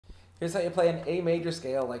Here's how you play an A major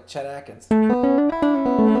scale like Chet Atkins. You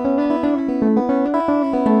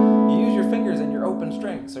use your fingers in your open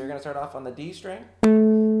string. So you're going to start off on the D string,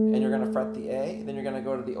 and you're going to fret the A, then you're going to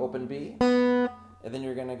go to the open B, and then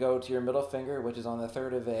you're going to go to your middle finger, which is on the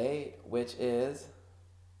third of A, which is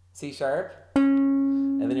C sharp,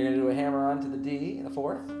 and then you're going to do a hammer on to the D, the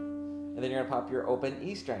fourth, and then you're going to pop your open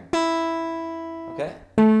E string. Okay?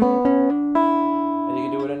 And you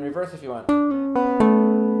can do it in reverse if you want.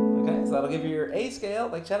 Okay, so that'll give you your A scale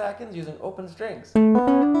like Chet Atkins using open strings.